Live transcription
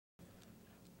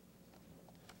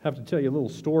have to tell you a little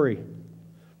story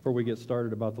before we get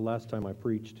started about the last time I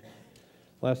preached.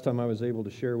 Last time I was able to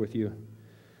share with you.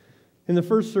 In the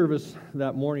first service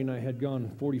that morning, I had gone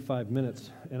 45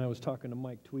 minutes, and I was talking to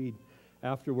Mike Tweed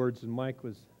afterwards, and Mike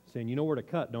was saying, "You know where to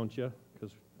cut, don't you?"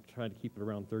 Because I tried to keep it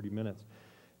around 30 minutes.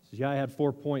 He says, "Yeah, I had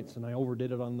 4 points, and I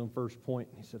overdid it on the first point."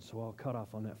 He said, "So I'll cut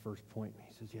off on that first point."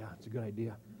 He says, "Yeah, it's a good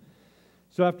idea."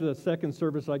 So after the second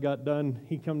service I got done,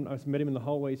 I met him in the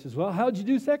hallway. He says, "Well, how'd you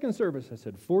do second service?" I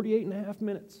said, 48 and a half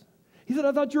minutes. He said,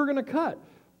 "I thought you were going to cut."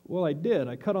 Well, I did.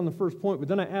 I cut on the first point, but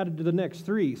then I added to the next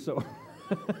 3, so...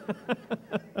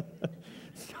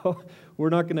 So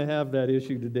we're not going to have that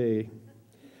issue today.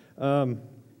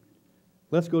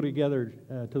 Let's go together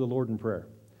to the Lord in prayer.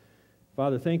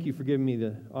 Father, thank you for giving me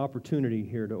the opportunity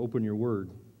here to open your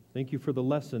word. Thank you for the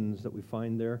lessons that we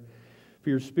find there, for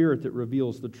your Spirit that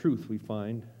reveals the truth we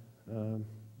find.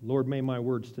 Lord, may my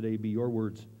words today be your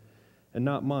words, and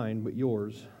not mine, but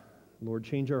yours. Lord,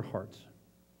 change our hearts.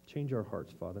 Change our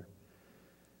hearts, Father.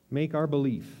 Make our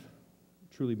belief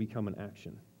truly become an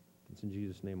action. It's in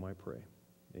Jesus' name I pray.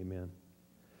 Amen.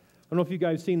 I don't know if you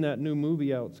guys seen that new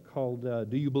movie out. It's called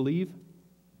Do You Believe?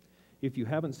 If you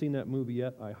haven't seen that movie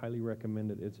yet, I highly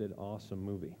recommend it. It's an awesome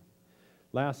movie.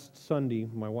 Last Sunday,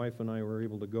 my wife and I were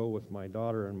able to go with my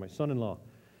daughter and my son-in-law,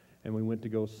 and we went to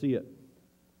go see it.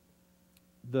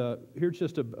 Here's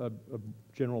just a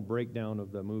general breakdown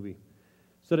of the movie. It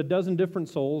said 12 different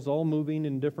souls, all moving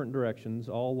in different directions,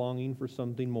 all longing for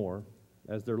something more.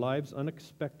 As their lives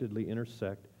unexpectedly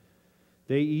intersect,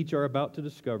 they each are about to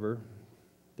discover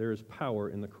there is power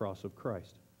in the cross of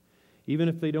Christ, even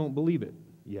if they don't believe it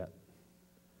yet.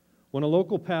 When a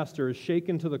local pastor is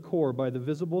shaken to the core by the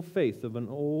visible faith of an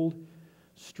old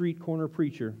street corner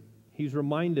preacher, he's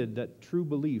reminded that true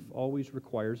belief always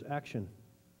requires action.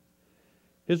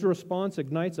 His response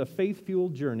ignites a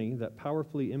faith-fueled journey that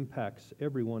powerfully impacts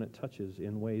everyone it touches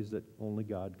in ways that only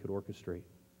God could orchestrate.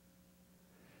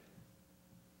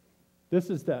 This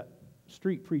is that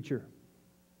street preacher.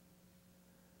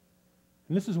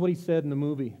 And this is what he said in the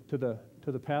movie to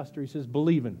the pastor. He says,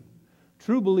 "Believing,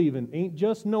 true believing ain't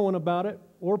just knowing about it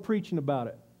or preaching about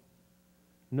it.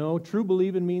 No, true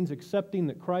believing means accepting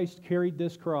that Christ carried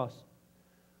this cross,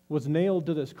 was nailed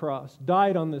to this cross,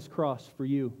 died on this cross for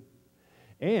you.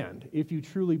 And if you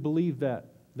truly believe that,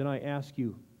 then I ask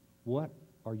you, what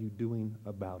are you doing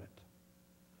about it?"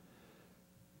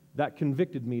 That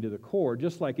convicted me to the core,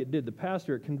 just like it did the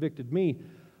pastor. It convicted me.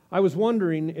 I was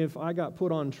wondering if I got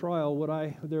put on trial, would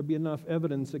there be enough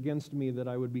evidence against me that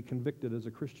I would be convicted as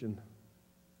a Christian?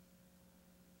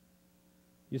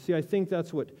 You see, I think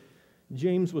that's what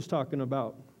James was talking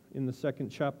about in the 2nd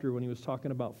chapter when he was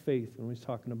talking about faith, when he was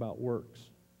talking about works.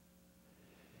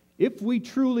 If we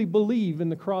truly believe in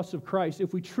the cross of Christ,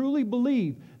 if we truly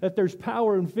believe that there's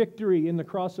power and victory in the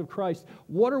cross of Christ,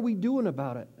 what are we doing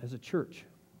about it as a church?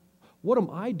 What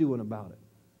am I doing about it?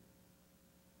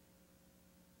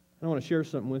 I want to share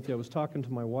something with you. I was talking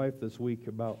to my wife this week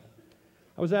I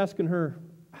was asking her,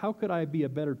 how could I be a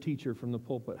better teacher from the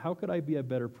pulpit? How could I be a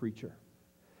better preacher?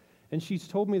 And she's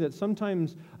told me that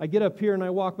sometimes I get up here and I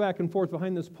walk back and forth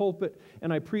behind this pulpit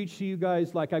and I preach to you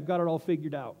guys like I've got it all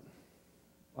figured out.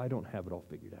 I don't have it all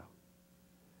figured out.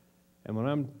 And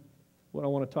what I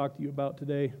want to talk to you about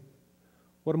today,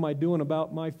 what am I doing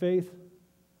about my faith?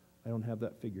 I don't have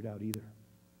that figured out either.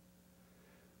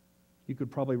 You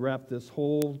could probably wrap this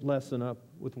whole lesson up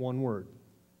with one word: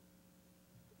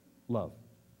 love.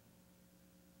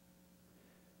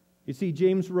 You see,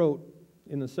 James wrote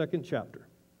in the 2nd chapter,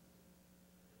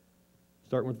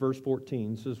 starting with verse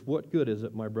 14, says, "What good is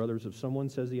it, my brothers, if someone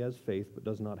says he has faith but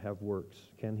does not have works?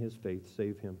 Can his faith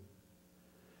save him?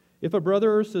 If a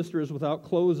brother or sister is without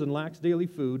clothes and lacks daily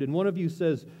food, and one of you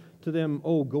says to them,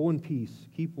 'Oh, go in peace,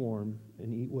 keep warm,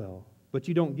 and eat well,' but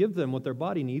you don't give them what their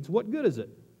body needs, what good is it?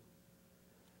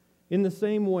 In the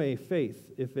same way,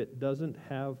 faith, if it doesn't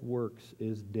have works,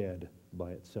 is dead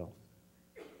by itself."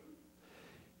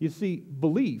 You see,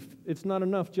 belief, it's not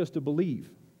enough just to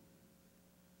believe.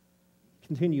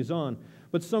 Continues on,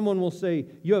 "But someone will say,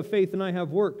 'You have faith and I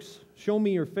have works. Show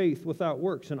me your faith without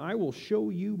works, and I will show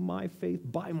you my faith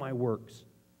by my works.'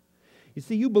 You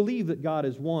see, you believe that God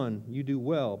is one. You do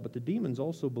well, but the demons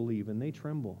also believe, and they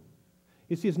tremble."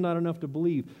 You see, it's not enough to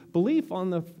believe. Belief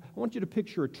I want you to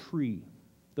picture a tree,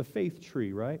 the faith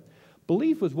tree, right?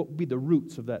 Belief is what would be the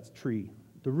roots of that tree,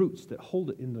 the roots that hold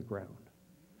it in the ground.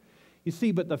 You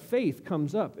see, but the faith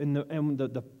comes up, and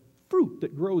the fruit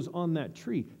that grows on that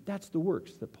tree, that's the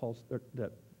works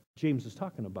that James is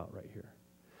talking about right here.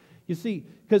 You see,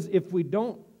 because if we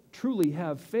don't truly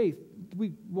have faith,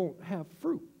 we won't have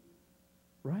fruit,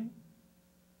 right?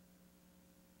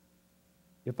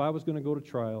 If I was going to go to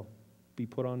trial, be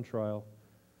put on trial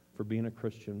for being a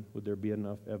Christian, would there be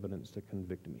enough evidence to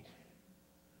convict me?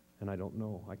 And I don't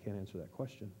know. I can't answer that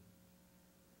question.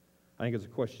 I think it's a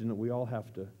question that we all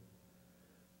have to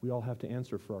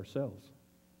answer for ourselves.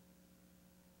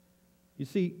 You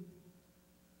see,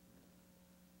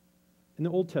 in the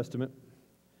Old Testament,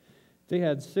 they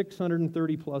had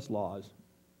 630 plus laws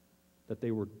that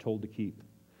they were told to keep.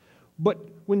 But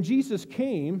when Jesus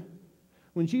came,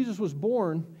 when Jesus was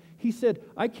born, he said,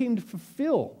 I came to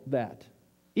fulfill that.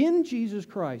 In Jesus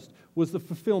Christ was the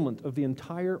fulfillment of the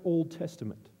entire Old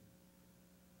Testament.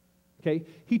 Okay?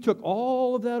 He took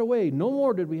all of that away. No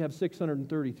more did we have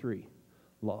 633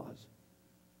 laws.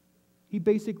 He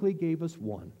basically gave us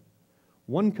one.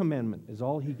 One commandment is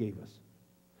all he gave us.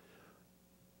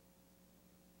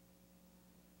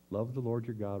 Love the Lord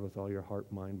your God with all your heart,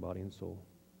 mind, body, and soul.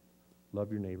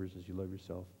 Love your neighbors as you love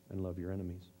yourself, and love your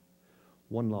enemies.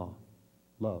 One law,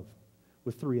 love,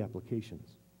 with 3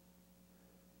 applications.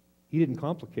 He didn't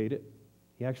complicate it.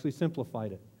 He actually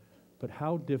simplified it. But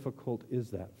how difficult is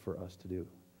that for us to do?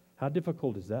 How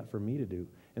difficult is that for me to do?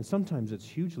 And sometimes it's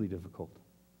hugely difficult.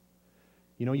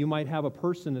 You know, you might have a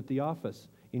person at the office,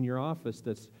 in your office,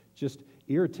 that's just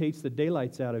irritates the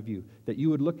daylights out of you, that you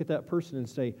would look at that person and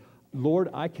say, Lord,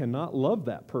 I cannot love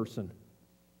that person.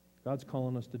 God's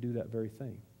calling us to do that very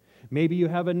thing. Maybe you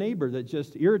have a neighbor that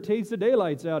just irritates the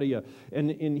daylights out of you,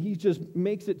 and he just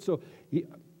makes it so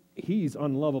he's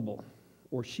unlovable,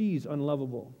 or she's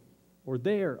unlovable, or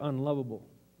they're unlovable.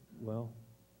 Well,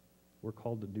 we're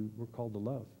called to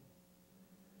love.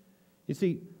 You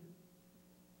see,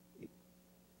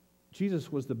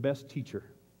 Jesus was the best teacher.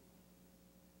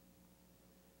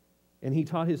 And he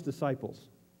taught his disciples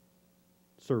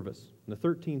service. In the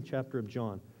 13th chapter of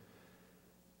John,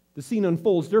 the scene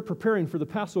unfolds. They're preparing for the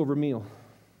Passover meal.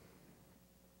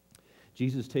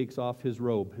 Jesus takes off his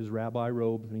robe, his rabbi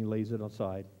robe, and he lays it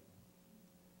aside.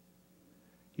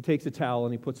 He takes a towel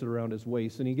and he puts it around his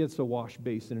waist, and he gets a wash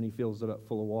basin and he fills it up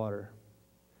full of water.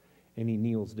 And he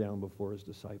kneels down before his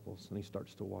disciples and he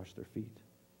starts to wash their feet.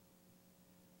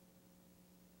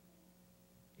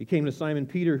 He came to Simon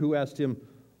Peter, who asked him,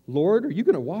 Lord, are you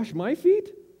going to wash my feet?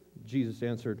 Jesus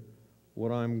answered,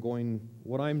 What I'm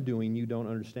doing you don't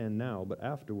understand now, but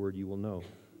afterward you will know.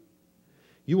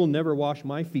 You will never wash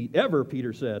my feet, ever,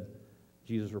 Peter said.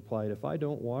 Jesus replied, If I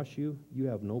don't wash you, you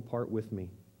have no part with me.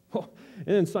 And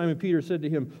then Simon Peter said to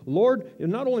him, Lord,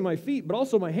 not only my feet, but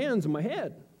also my hands and my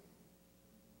head.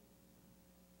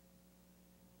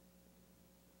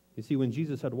 You see, when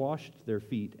Jesus had washed their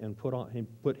feet and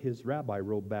put his rabbi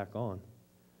robe back on,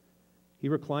 he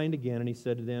reclined again and he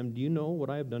said to them, Do you know what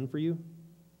I have done for you?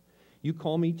 You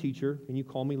call me teacher and you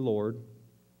call me Lord.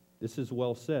 This is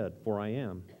well said, for I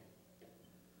am.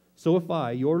 So if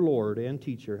I, your Lord and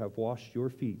teacher, have washed your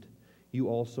feet, you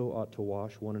also ought to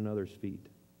wash one another's feet.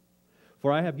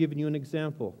 For I have given you an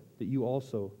example that you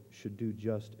also should do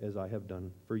just as I have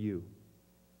done for you.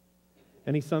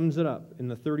 And he sums it up in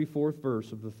the 34th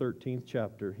verse of the 13th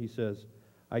chapter. He says,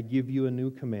 I give you a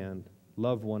new command.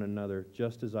 Love one another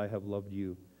just as I have loved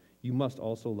you. You must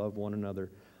also love one another.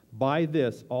 By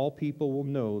this, all people will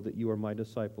know that you are my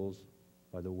disciples,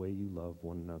 by the way you love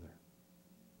one another.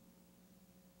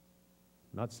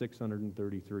 Not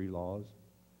 633 laws.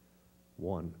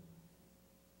 One.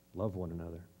 Love one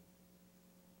another.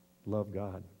 Love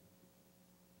God.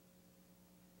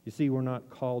 You see, we're not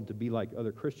called to be like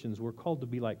other Christians. We're called to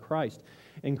be like Christ.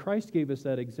 And Christ gave us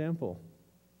that example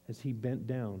as he bent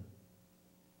down.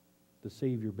 The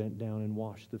Savior bent down and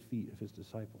washed the feet of his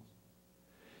disciples.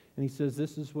 And he says,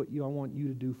 this is what I want you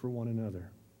to do for one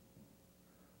another.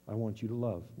 I want you to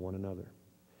love one another.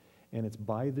 And it's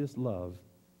by this love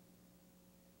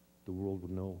the world will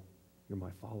know you're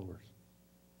my followers.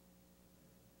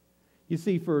 You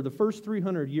see, for the first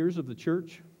 300 years of the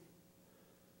church,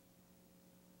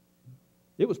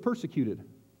 it was persecuted.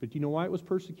 But do you know why it was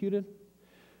persecuted?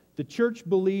 The church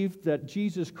believed that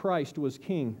Jesus Christ was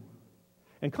king.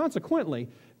 And consequently,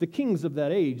 the kings of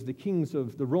that age, the kings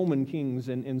of the Roman kings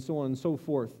and so on and so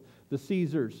forth, the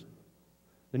Caesars,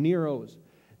 the Neros,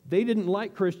 they didn't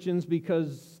like Christians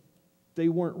because they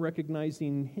weren't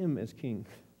recognizing him as king,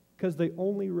 because they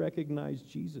only recognized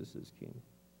Jesus as king.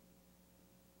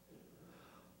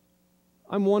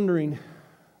 I'm wondering,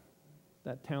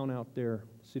 that town out there,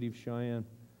 city of Cheyenne,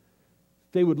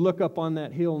 they would look up on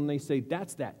that hill and they say,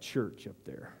 that's that church up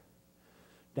there.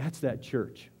 That's that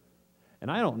church. And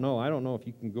I don't know if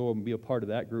you can go and be a part of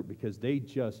that group, because they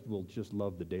will just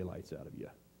love the daylights out of you.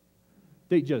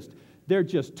 They're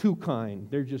just too kind.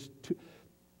 They're just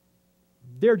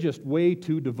way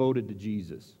too devoted to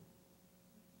Jesus.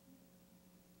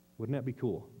 Wouldn't that be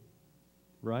cool?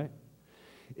 Right?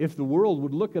 If the world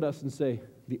would look at us and say,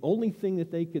 the only thing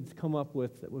that they could come up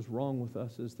with that was wrong with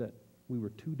us is that we were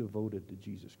too devoted to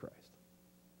Jesus Christ.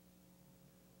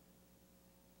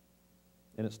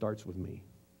 And it starts with me.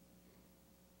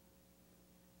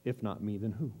 If not me,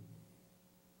 then who?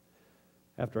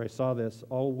 After I saw this,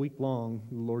 all week long,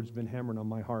 the Lord's been hammering on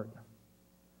my heart.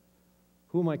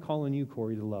 Who am I calling you,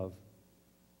 Corey, to love?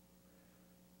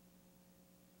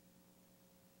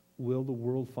 Will the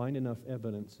world find enough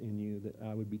evidence in you that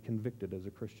I would be convicted as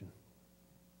a Christian?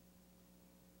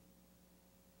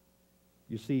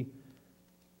 You see,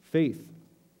 faith,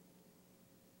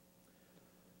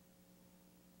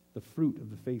 the fruit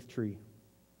of the faith tree,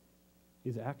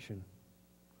 is action.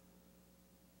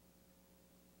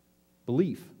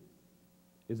 Belief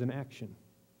is an action,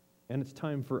 and it's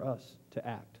time for us to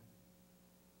act,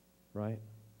 right?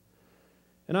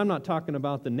 And I'm not talking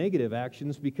about the negative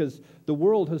actions, because the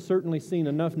world has certainly seen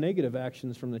enough negative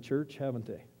actions from the church, haven't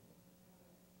they?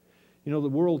 You know, the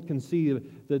world can see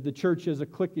the church as a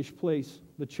cliquish place.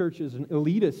 The church is an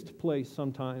elitist place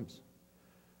sometimes.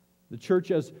 The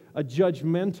church as a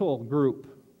judgmental group.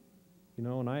 You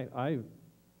know, and I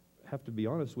have to be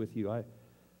honest with you, I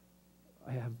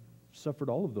have suffered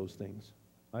all of those things.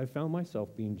 I found myself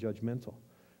being judgmental,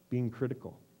 being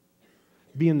critical,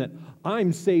 being that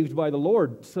I'm saved by the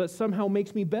Lord, so that somehow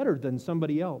makes me better than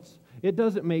somebody else. It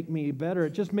doesn't make me better.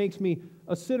 It just makes me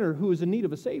a sinner who is in need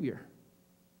of a Savior.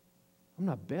 I'm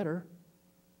not better.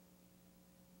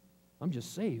 I'm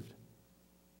just saved.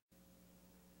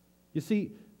 You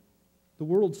see, the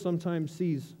world sometimes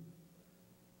sees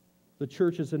the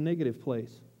church as a negative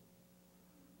place.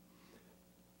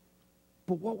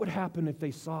 But what would happen if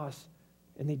they saw us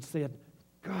and they'd say,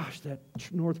 gosh, that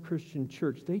North Christian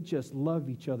church, they just love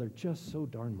each other just so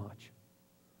darn much.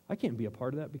 I can't be a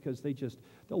part of that because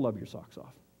they'll love your socks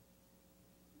off.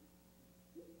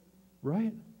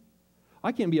 Right?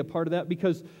 I can't be a part of that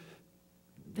because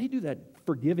they do that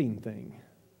forgiving thing.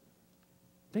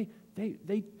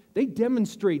 They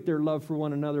demonstrate their love for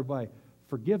one another by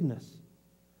forgiveness,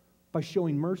 by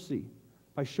showing mercy,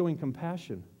 by showing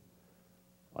compassion.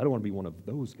 I don't want to be one of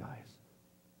those guys.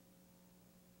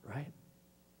 Right?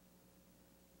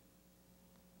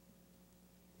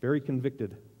 Very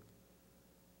convicted.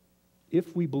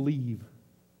 If we believe,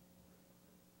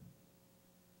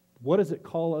 what does it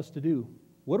call us to do?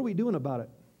 What are we doing about it?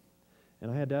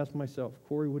 And I had to ask myself,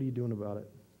 Corey, what are you doing about it?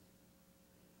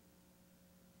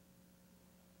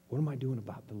 What am I doing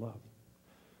about the love?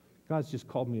 God's just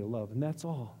called me to love, and that's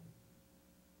all.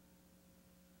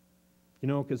 You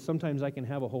know, because sometimes I can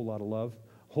have a whole lot of love,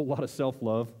 a whole lot of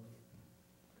self-love.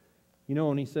 You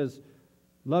know, and he says,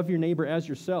 love your neighbor as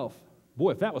yourself.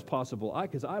 Boy, if that was possible, I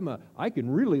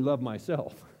can really love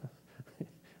myself.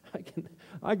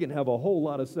 I can have a whole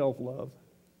lot of self-love.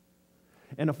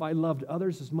 And if I loved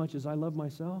others as much as I love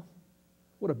myself,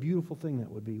 what a beautiful thing that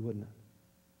would be, wouldn't it?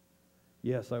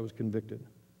 Yes, I was convicted.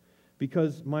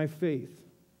 Because my faith,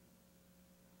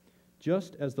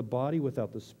 just as the body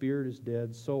without the spirit is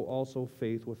dead, so also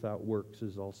faith without works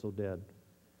is also dead.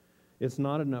 It's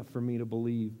not enough for me to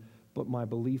believe, but my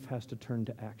belief has to turn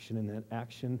to action, and that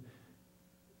action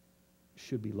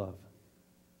should be love.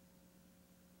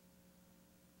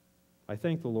 I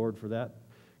thank the Lord for that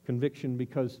conviction,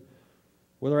 because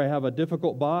whether I have a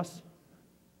difficult boss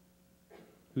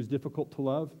who's difficult to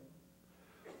love,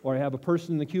 or I have a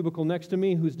person in the cubicle next to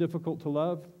me who's difficult to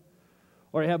love,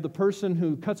 or I have the person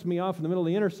who cuts me off in the middle of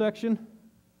the intersection,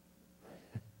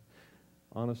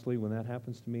 honestly, when that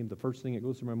happens to me, the first thing that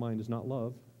goes through my mind is not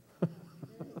love.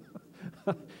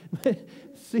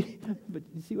 See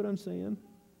what I'm saying?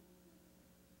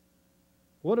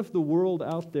 What if the world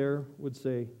out there would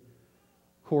say,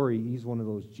 Corey, he's one of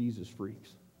those Jesus freaks?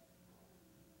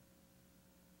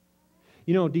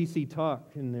 You know, DC Talk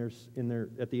in their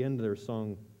at the end of their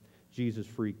song, Jesus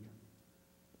Freak,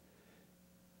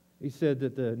 he said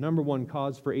that the number one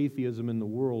cause for atheism in the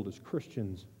world is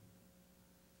Christians.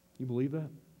 You believe that?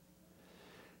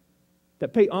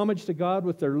 That pay homage to God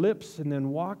with their lips and then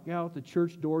walk out the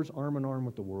church doors arm in arm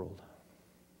with the world.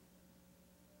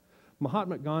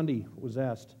 Mahatma Gandhi was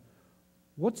asked,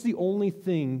 what's the only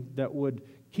thing that would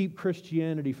keep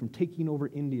Christianity from taking over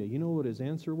India? You know what his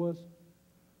answer was?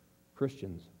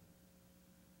 Christians.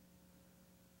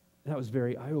 That was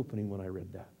very eye-opening when I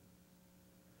read that.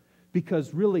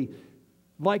 Because really,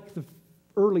 like the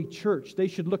early church, they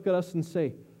should look at us and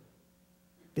say,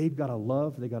 they've got a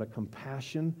love, they've got a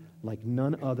compassion like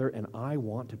none other, and I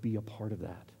want to be a part of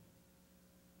that.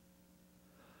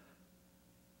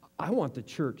 I want the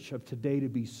church of today to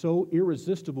be so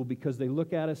irresistible because they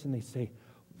look at us and they say,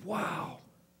 wow,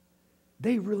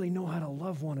 They really know how to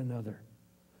love one another.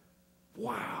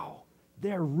 Wow,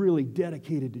 they're really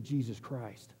dedicated to Jesus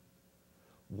Christ.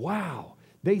 Wow,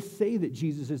 they say that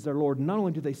Jesus is their Lord. Not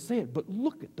only do they say it, but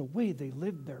look at the way they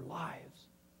live their lives.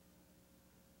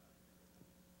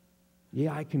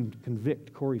 Yeah, I can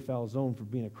convict Corey Falzone for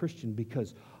being a Christian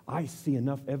because I see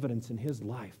enough evidence in his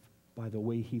life by the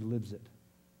way he lives it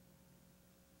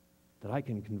that I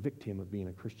can convict him of being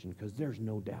a Christian, because there's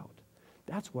no doubt.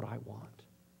 That's what I want.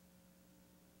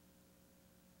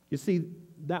 You see,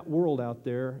 that world out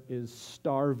there is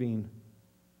starving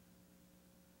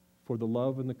for the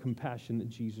love and the compassion that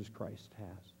Jesus Christ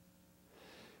has.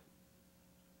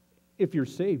 If you're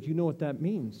saved, you know what that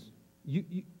means.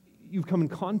 You've come in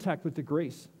contact with the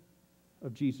grace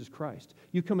of Jesus Christ.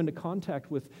 You come into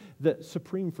contact with the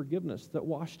supreme forgiveness that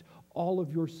washed all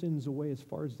of your sins away as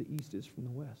far as the east is from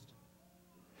the west.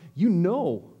 You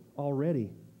know already.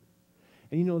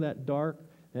 And you know that dark,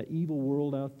 that evil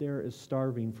world out there is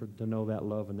starving to know that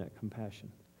love and that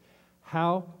compassion.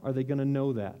 How are they going to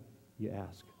know that, you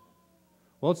ask?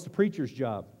 Well, it's the preacher's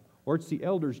job, or it's the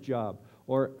elder's job,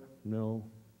 or no,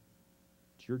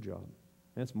 it's your job.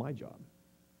 And it's my job,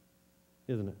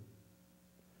 isn't it?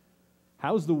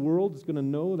 How's the world going to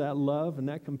know that love and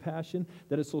that compassion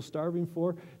that it's so starving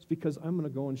for? It's because I'm going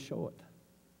to go and show it.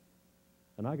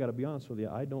 And I got to be honest with you,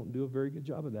 I don't do a very good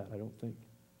job of that, I don't think.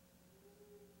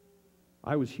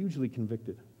 I was hugely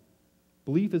convicted.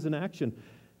 Belief is an action.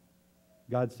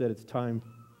 God said it's time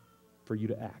for you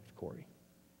to act, Corey.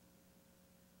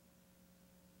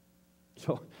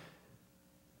 So,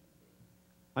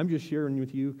 I'm just sharing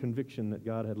with you conviction that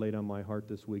God had laid on my heart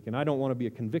this week. And I don't want to be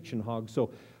a conviction hog,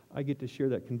 so I get to share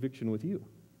that conviction with you.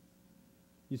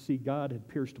 You see, God had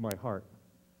pierced my heart.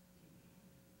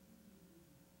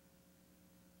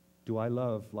 Do I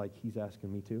love like He's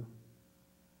asking me to?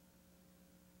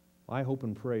 I hope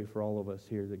and pray for all of us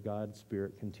here that God's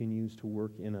Spirit continues to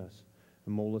work in us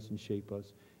and mold us and shape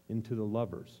us into the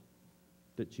lovers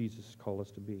that Jesus called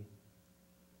us to be.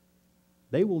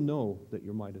 They will know that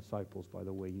you're my disciples by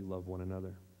the way you love one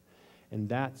another. And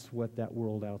that's what that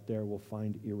world out there will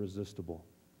find irresistible.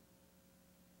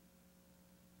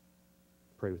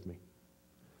 Pray with me.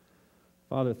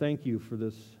 Father, thank you for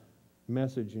this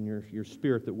message and your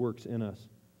Spirit that works in us.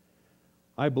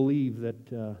 I believe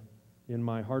that in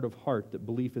my heart of heart that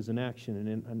belief is an action,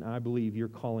 and I believe you're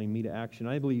calling me to action.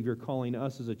 I believe you're calling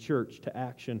us as a church to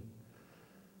action.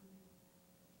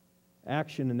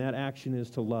 Action, and that action is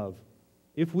to love.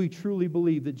 If we truly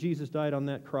believe that Jesus died on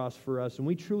that cross for us, and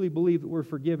we truly believe that we're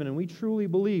forgiven, and we truly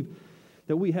believe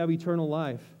that we have eternal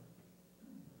life,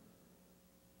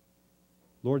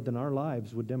 Lord, then our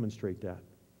lives would demonstrate that.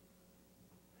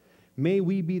 May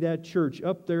we be that church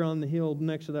up there on the hill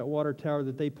next to that water tower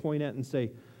that they point at and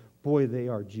say, boy, they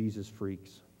are Jesus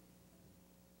freaks.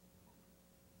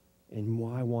 And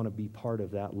I want to be part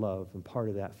of that love and part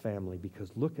of that family,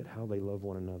 because look at how they love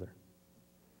one another.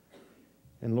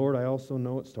 And Lord, I also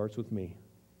know it starts with me.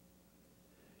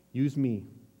 Use me,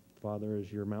 Father,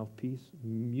 as your mouthpiece.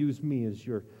 Use me as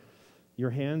your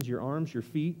hands, your arms, your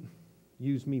feet.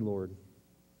 Use me, Lord,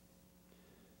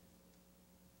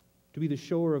 to be the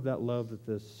shower of that love that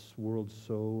this world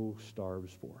so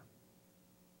starves for.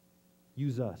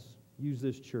 Use us. Use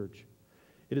this church.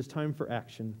 It is time for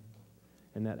action,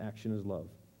 and that action is love.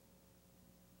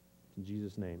 In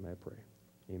Jesus' name I pray.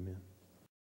 Amen.